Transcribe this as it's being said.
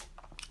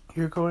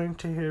You're going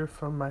to hear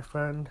from my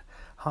friend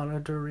Hannah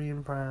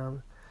Doreen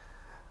Brown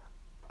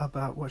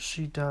about what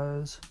she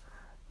does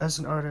as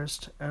an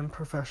artist and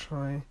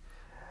professionally.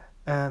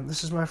 And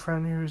this is my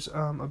friend who's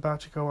about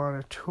to go on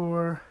a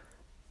tour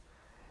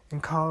in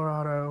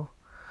Colorado.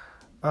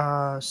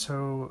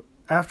 So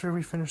after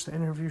we finish the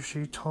interview,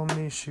 she told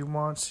me she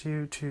wants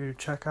you to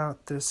check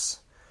out this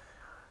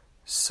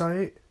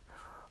site.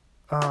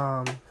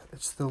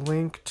 It's the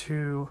link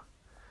to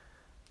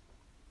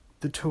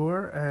the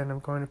tour, and I'm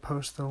going to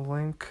post the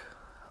link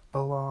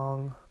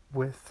along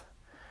with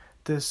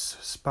this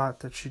spot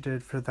that she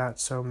did for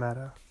That's So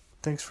Meta.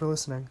 Thanks for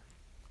listening.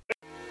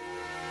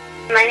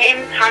 My name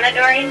is Hannah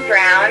Doreen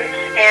Brown,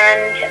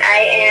 and I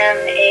am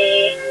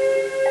a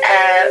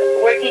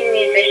working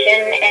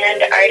musician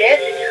and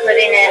artist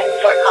living in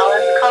Fort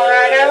Collins,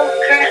 Colorado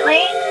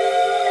currently.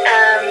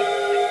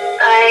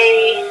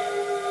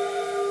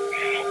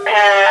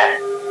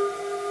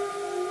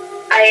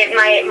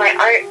 My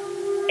art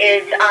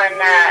is on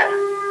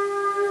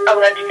a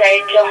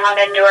website,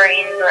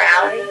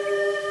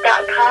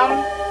 johannadoreenbrown.com.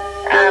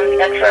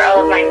 That's where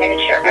all of my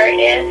miniature art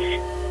is.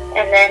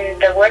 And then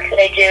the work that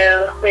I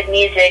do with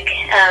music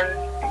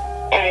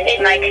and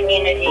in my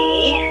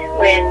community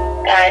with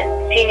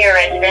senior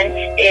residents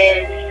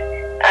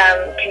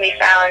can be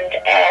found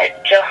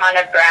at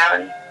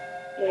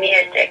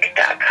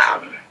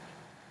johannabrownmusic.com.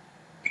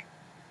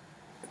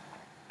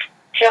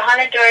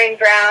 Johanna Doreen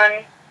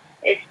Brown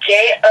is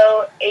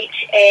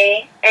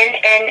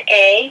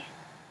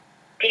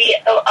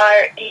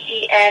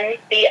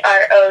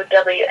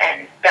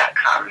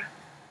JohannadoreenBrown.com.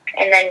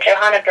 And then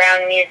Johanna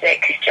Brown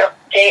Music,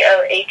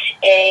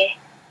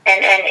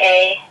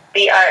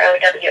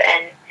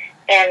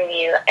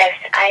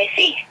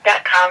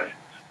 JohannabrownMusic.com.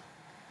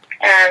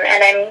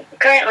 And I'm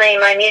currently,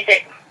 my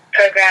music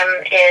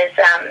program is,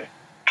 I'm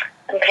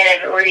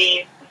kind of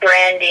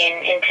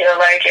rebranding into a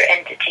larger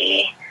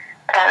entity,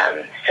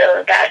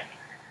 so that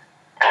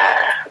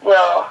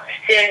will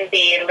soon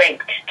be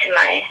linked to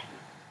my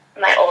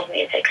old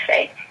music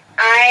site.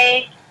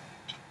 I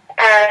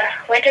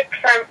went to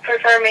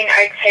Performing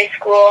Arts High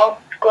School,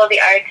 School of the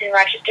Arts in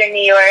Rochester,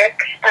 New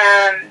York.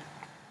 I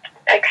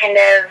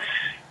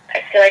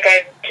feel like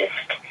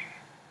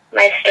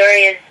my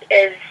story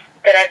is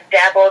that I've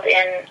dabbled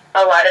in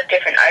a lot of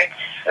different arts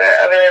for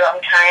a really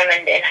long time,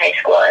 and in high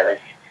school I was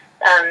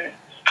a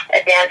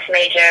dance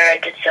major. I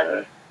did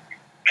some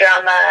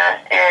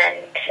drama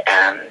and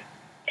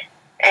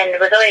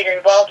was always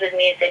involved with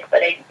music,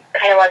 but I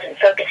kind of wasn't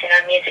focusing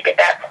on music at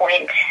that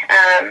point.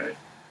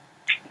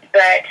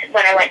 But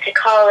when I went to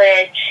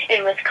college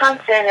in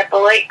Wisconsin at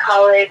Beloit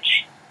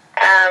College,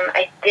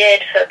 I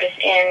did focus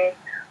in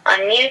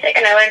on music,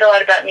 and I learned a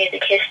lot about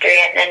music history,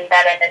 and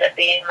that ended up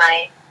being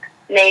my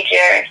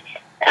major.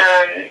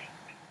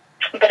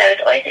 But I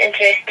was always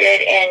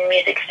interested in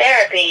music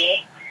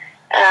therapy,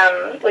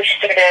 which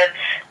sort of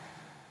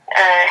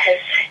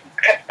has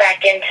crept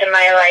back into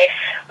my life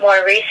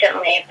more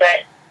recently.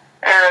 But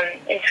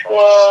in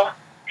school,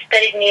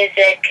 studied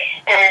music,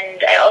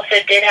 and I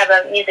also did have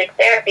a music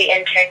therapy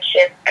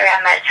internship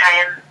around that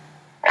time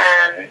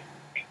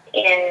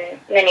in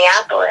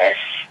Minneapolis,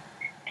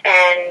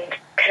 and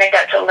kind of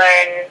got to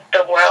learn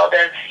the world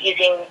of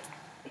using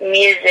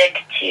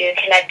music to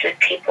connect with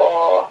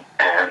people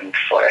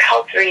for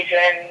health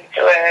reasons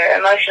or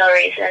emotional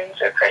reasons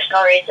or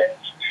personal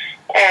reasons.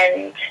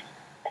 And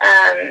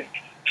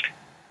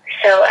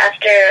so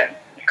after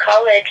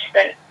college,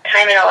 spent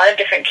time in a lot of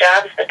different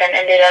jobs, but then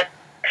ended up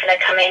kind of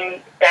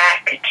coming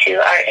back to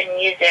art and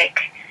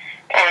music.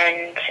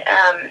 And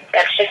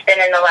that's just been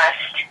in the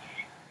last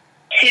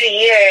 2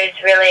 years,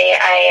 really.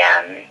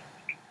 I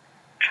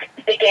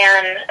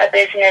began a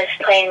business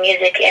playing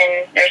music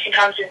in nursing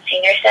homes and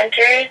senior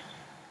centers,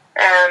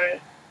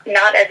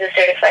 not as a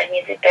certified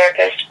music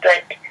therapist,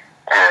 but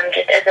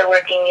just as a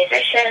working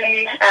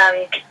musician,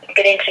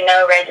 getting to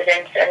know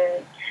residents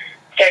and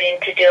starting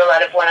to do a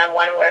lot of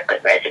one-on-one work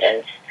with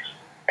residents.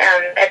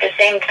 At the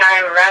same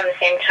time, around the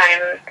same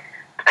time,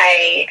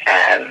 I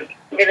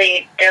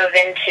really dove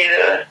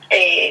into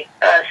a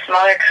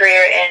smaller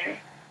career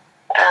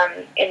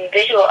in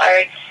visual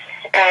arts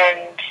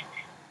and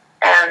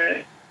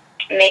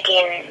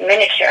making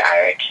miniature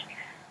art.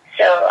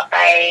 So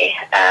I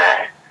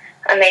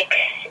make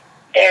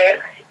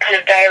their kind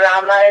of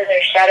dioramas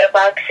or shadow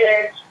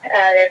boxes.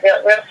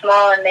 They're real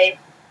small, and they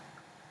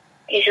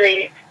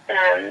usually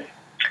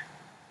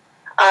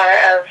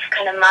are of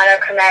kind of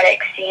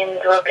monochromatic scenes,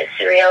 a little bit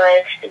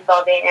surrealist,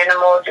 involving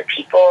animals or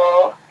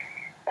people.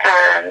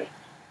 And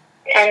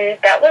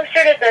that was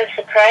sort of a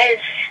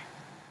surprise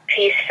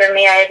piece for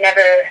me. I had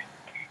never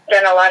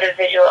done a lot of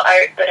visual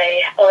art, but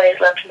I always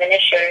loved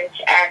miniatures,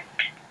 and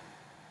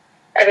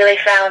I really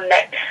found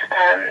that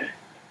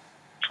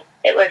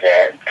it was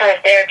a kind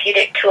of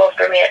therapeutic tool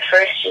for me at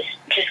first,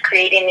 just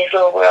creating these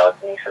little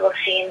worlds and these little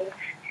scenes.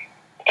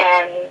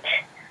 And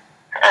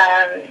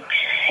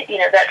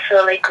that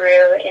slowly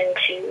grew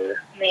into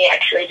me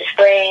actually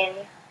displaying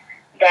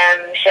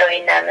them,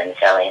 showing them, and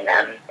selling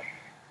them.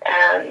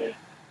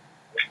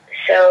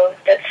 So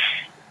that's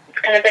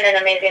kind of been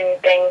an amazing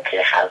thing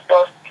to have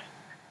both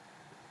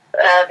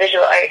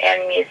visual art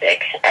and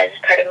music as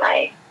part of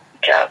my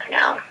job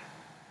now.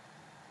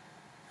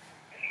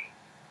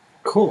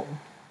 Cool.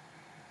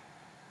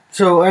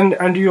 So,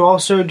 and do you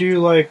also do,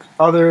 like,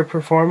 other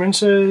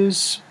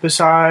performances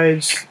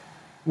besides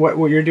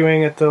what you're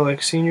doing at the,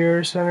 like,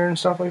 senior center and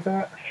stuff like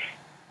that?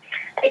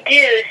 I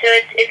do. So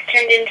it's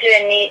turned into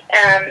a neat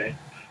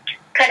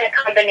kind of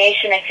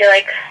combination. I feel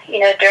like,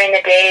 during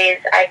the days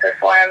I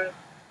perform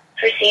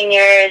for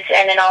seniors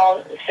and in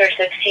all sorts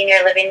of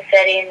senior living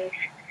settings.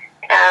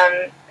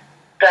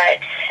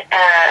 But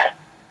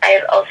I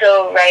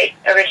also write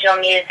original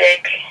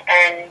music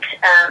and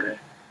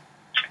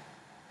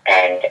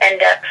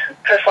end up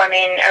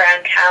performing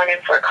around town in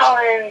Fort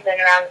Collins and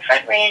around the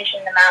Front Range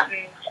in the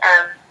mountains.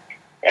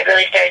 I've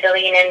really started to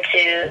lean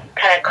into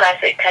kind of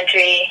classic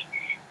country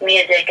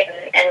music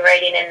and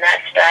writing in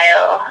that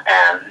style.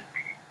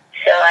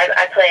 So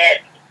I play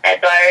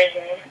at bars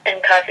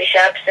and coffee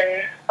shops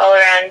and all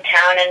around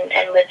town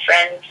and with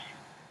friends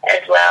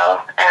as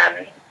well.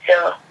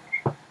 So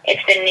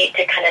it's been neat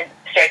to kind of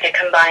start to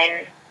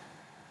combine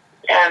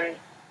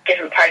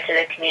different parts of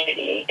the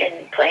community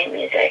in playing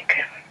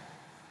music.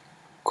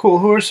 Cool.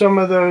 Who are some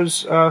of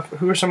those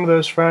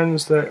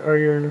friends that are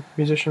your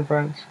musician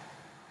friends?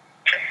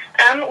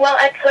 Well,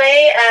 I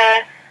play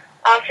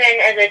often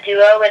as a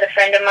duo with a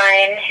friend of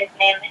mine. His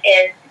name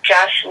is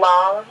Josh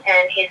Long,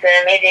 and he's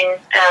an amazing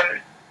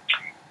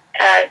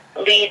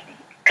lead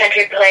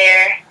country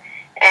player,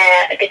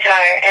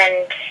 guitar,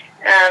 and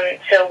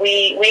so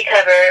we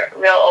cover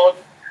real old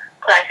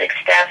classic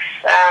stuff,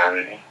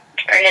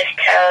 Ernest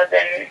Tubb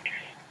and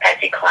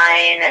Patsy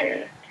Cline,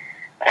 and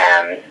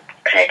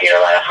kind of do a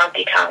lot of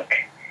honky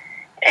tonk,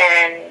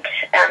 and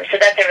so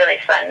that's a really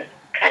fun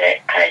kind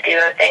of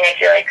duo thing. I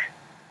feel like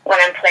when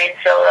I'm playing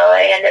solo,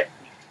 I end up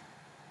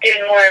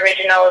doing more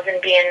originals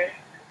and being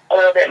a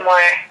little bit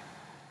more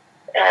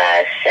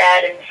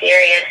sad and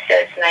serious, so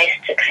it's nice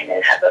to kind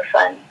of have a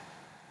fun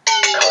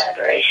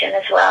collaboration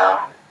as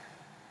well.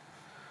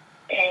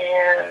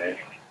 And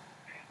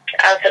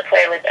I also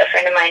play with a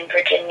friend of mine,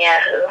 Virginia,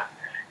 who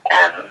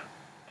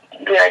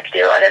we like to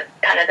do a lot of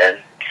kind of the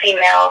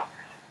female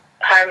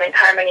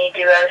harmony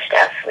duo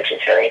stuff, which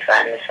is really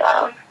fun as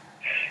well.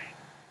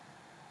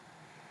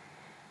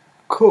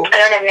 Cool. I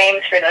don't have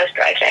names for those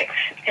projects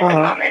at the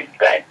moment,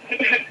 but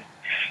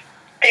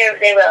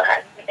they will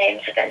have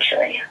names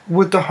eventually.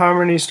 With the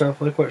harmony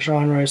stuff, like what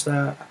genre is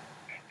that?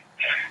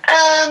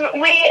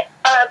 We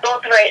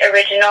both write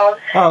originals.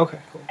 Oh, okay,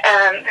 cool.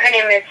 Her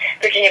name is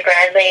Virginia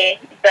Bradley,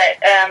 but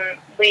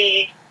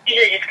we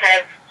usually just kind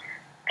of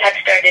have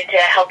started to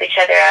help each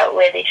other out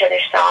with each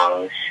other's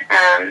songs,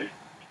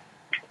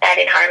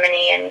 adding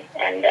harmony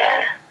and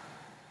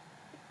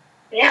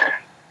yeah.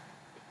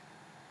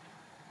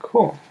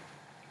 Cool.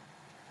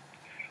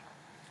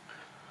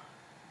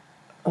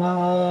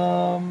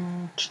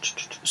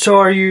 So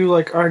are you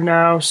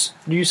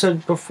you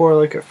said before,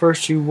 like, at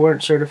first you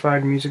weren't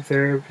certified in music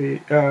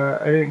therapy.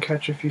 I didn't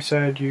catch if you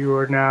said you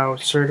are now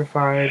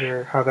certified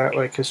or how that,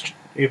 like, has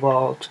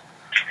evolved.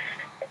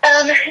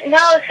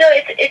 No, so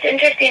it's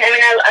interesting. I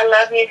mean, I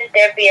love music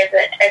therapy as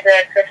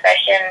a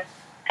profession.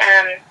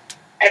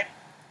 I've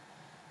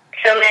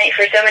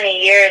for so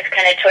many years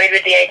kind of toyed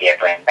with the idea of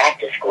going back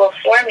to school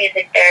for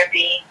music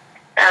therapy.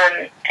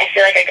 I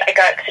feel like I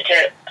got such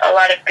a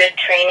lot of good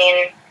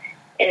training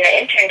in the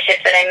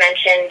internship that I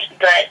mentioned,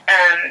 but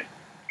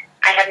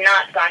I have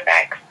not gone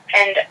back.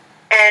 And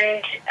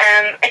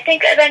I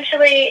think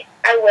eventually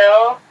I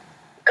will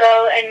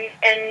go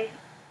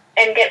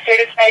and get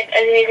certified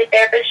as a music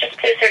therapist, just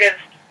to sort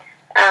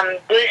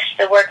of boost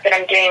the work that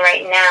I'm doing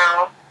right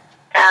now.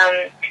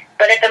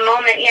 But at the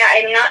moment, yeah,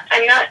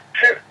 I'm not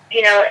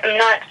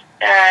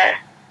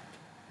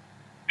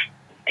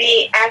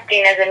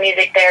acting as a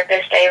music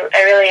therapist.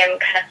 I really am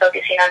kind of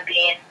focusing on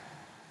being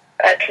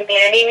a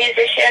community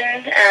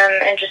musician,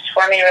 and just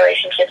forming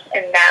relationships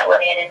in that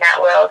way and in that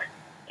world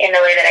in the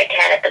way that I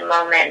can at the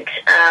moment.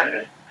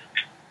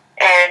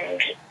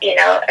 And,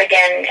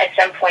 again, at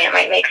some point it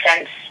might make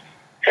sense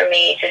for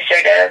me to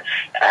sort of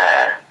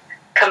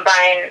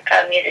combine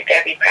a music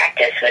therapy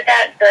practice with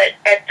that, but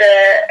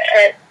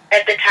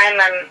at the time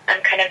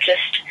I'm kind of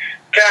just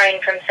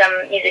drawing from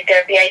some music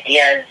therapy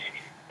ideas,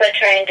 but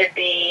trying to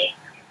be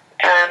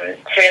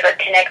sort of a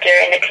connector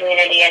in the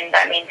community, and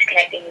that means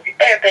connecting music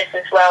therapists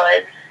as well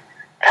as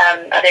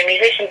other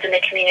musicians in the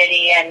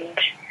community, and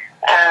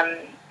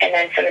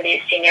then some of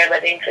these senior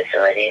living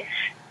facilities.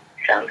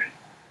 So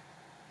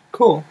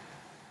cool.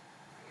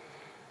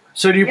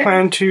 So do you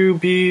plan to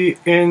be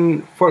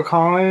in Fort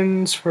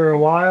Collins for a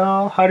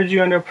while? How did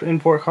you end up in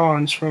Fort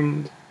Collins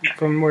from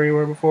where you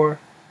were before?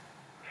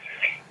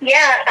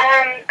 Yeah,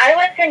 I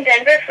was in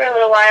Denver for a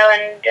little while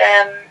and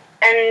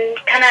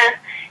kind of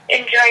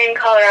enjoying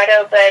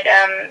Colorado, but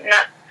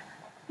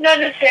not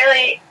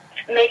necessarily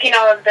making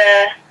all of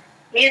the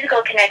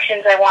musical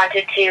connections I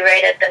wanted to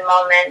right at the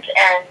moment.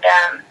 And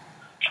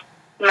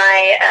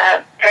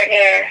my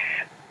partner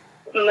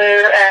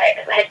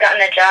had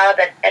gotten a job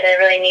at a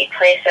really neat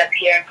place up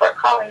here in Fort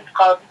Collins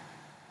called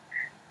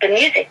the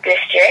Music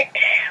District,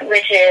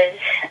 which is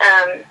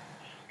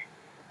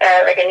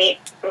like a neat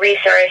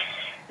resource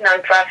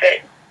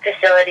nonprofit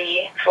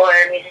facility for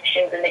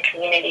musicians in the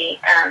community.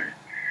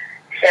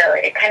 So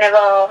it kind of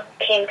all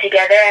came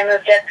together. I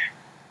moved up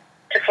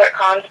to Fort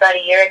Collins about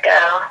a year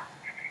ago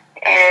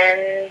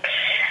and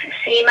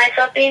see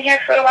myself being here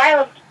for a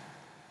while.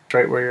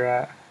 Right where you're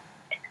at?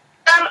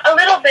 A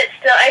little bit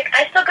still.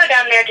 I still go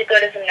down there to go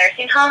to some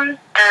nursing homes,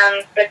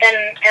 but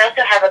then I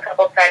also have a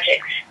couple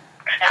projects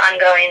kind of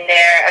ongoing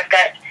there. I've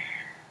got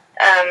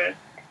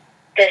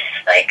this,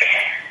 like,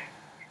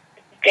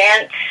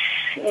 dance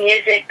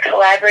music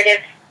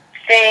collaborative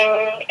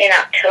thing in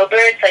October.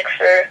 It's, like,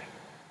 for,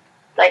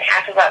 like,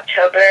 half of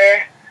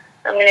October.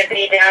 I'm going to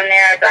be down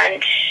there a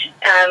bunch,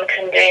 cause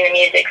I'm doing the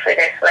music for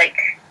this,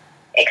 like,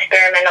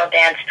 experimental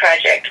dance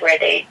project where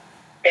they're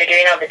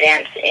doing all the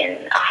dance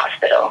in a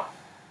hospital.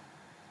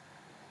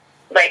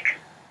 Like,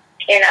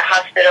 in a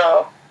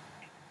hospital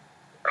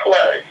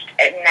closed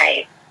at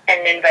night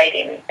and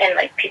inviting, and,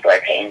 like, people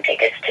are paying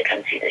tickets to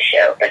come see the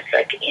show, but it's,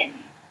 like, in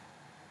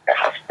the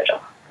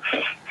hospital.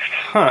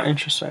 Huh,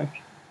 interesting.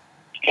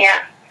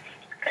 Yeah.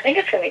 I think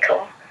it's going to be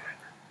cool.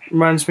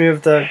 Reminds me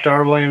of that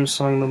Dar Williams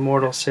song, The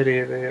Mortal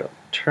City. They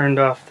turned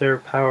off their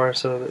power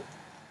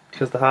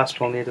because the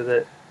hospital needed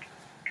it.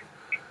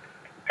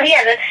 Oh,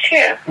 yeah, that's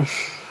true.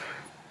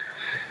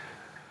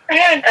 I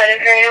haven't thought of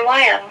her in a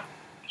while.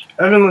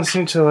 I've been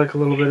listening to, like, a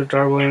little bit of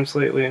Dar Williams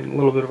lately and a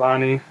little bit of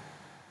Ani.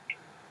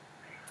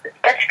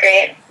 That's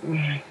great.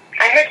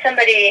 I heard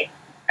somebody,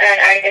 an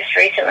artist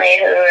recently,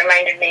 who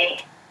reminded me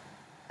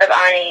of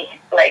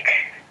Ani, like,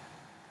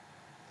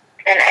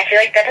 and I feel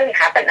like that doesn't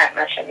happen that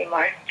much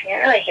anymore. You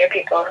don't really hear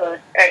people who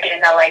are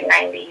doing that, like,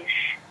 90s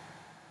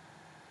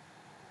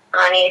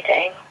Ani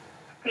thing.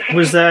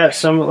 Was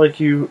that like,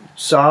 you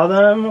saw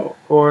them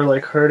or,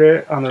 like, heard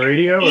it on the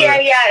radio? Or? Yeah,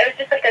 it was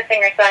just, like, a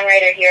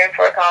singer-songwriter here in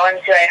Fort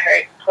Collins who I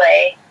heard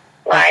play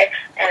live,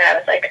 and I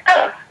was like,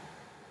 oh,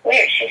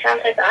 weird, she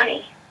sounds like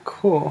Ani.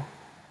 Cool.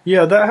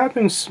 Yeah, that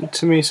happens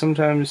to me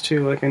sometimes,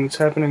 too, like, and it's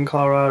happened in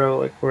Colorado,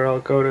 like, where I'll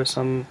go to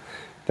some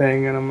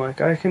thing, and I'm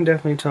like, I can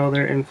definitely tell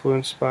they're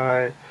influenced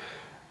by,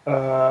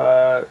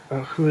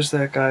 who's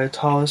that guy,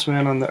 Tallest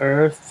Man on the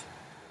Earth?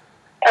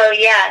 Oh,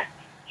 yeah.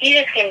 He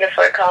just came to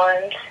Fort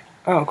Collins.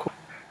 Oh, cool.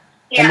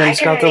 Yeah, and then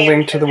it's got the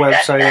link to the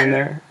website in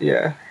there.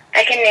 Yeah.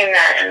 I can name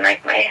that in,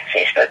 like, my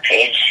Facebook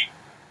page.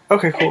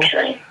 Okay, cool.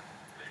 Actually.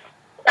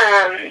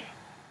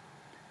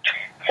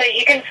 So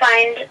you can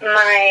find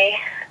my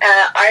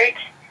art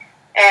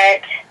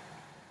at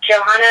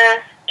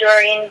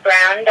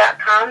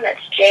JohannaDoreenBrown.com.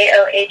 That's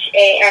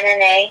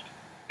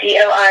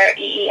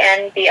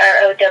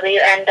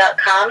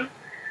JohannaDoreenBrown.com.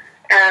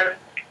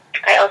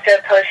 I also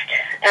post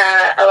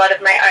a lot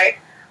of my art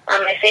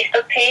on my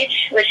Facebook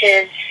page, which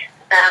is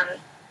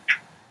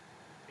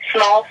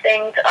Small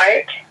Things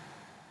Art,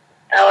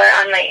 or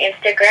on my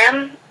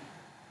Instagram,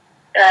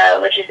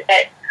 which is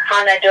at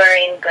Hannah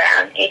Doreen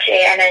Brown,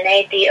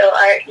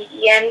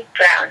 HANNADOREEN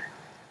Brown.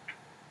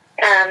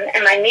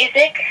 And my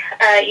music,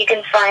 you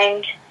can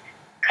find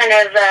kind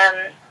of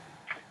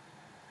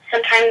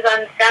sometimes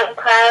on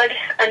SoundCloud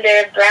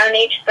under Brown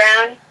H.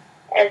 Brown,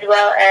 as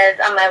well as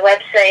on my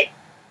website,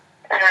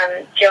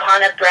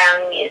 Johanna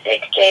Brown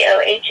Music,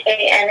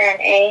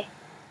 JohannaBrown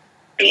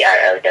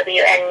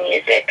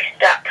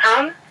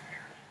music.com.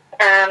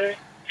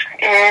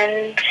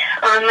 And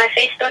on my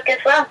Facebook as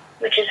well,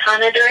 which is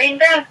Hannah Doreen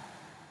Brown.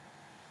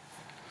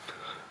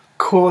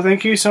 Cool,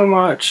 thank you so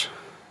much.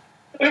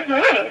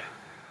 Mm-hmm.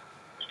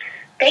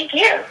 Thank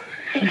you.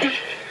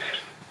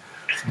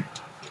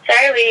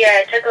 Sorry we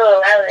took a little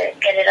while to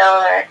get it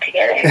all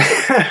together.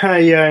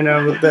 Yeah, I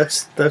know, but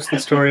that's the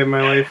story of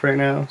my life right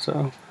now,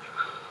 so...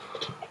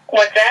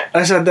 What's that?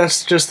 I said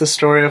that's just the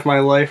story of my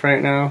life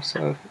right now,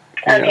 so...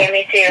 Okay,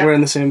 me too. We're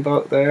in the same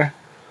boat there.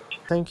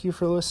 Thank you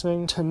for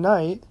listening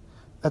tonight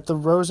at the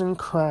Rose and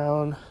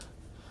Crown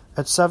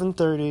at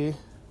 7:30.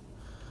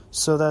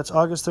 So that's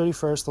August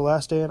 31st, the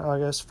last day in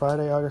August,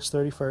 Friday, August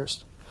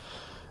 31st.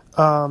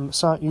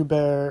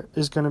 Saint-Hubert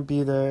is going to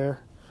be there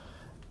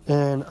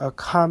in a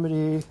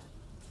comedy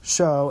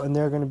show, and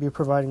they're going to be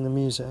providing the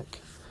music.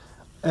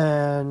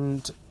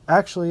 And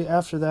actually,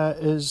 after that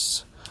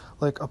is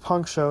like a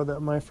punk show that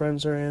my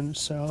friends are in,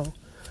 so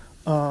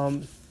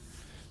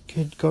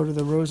could go to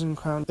the Rose and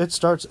Crown. It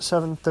starts at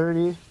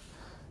 7:30.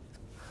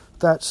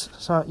 That's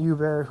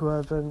Saint-Hubert, who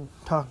I've been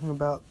talking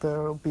about.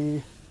 They'll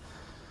be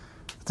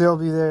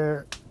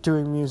there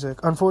doing music.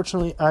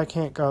 Unfortunately, I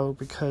can't go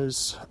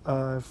because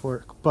I have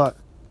work, but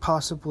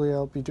possibly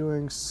I'll be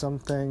doing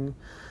something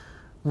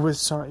with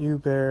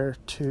Saint-Hubert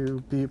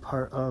to be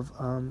part of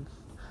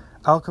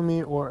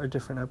Alchemy or a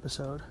different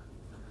episode.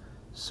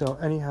 So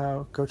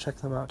anyhow, go check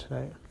them out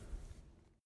tonight.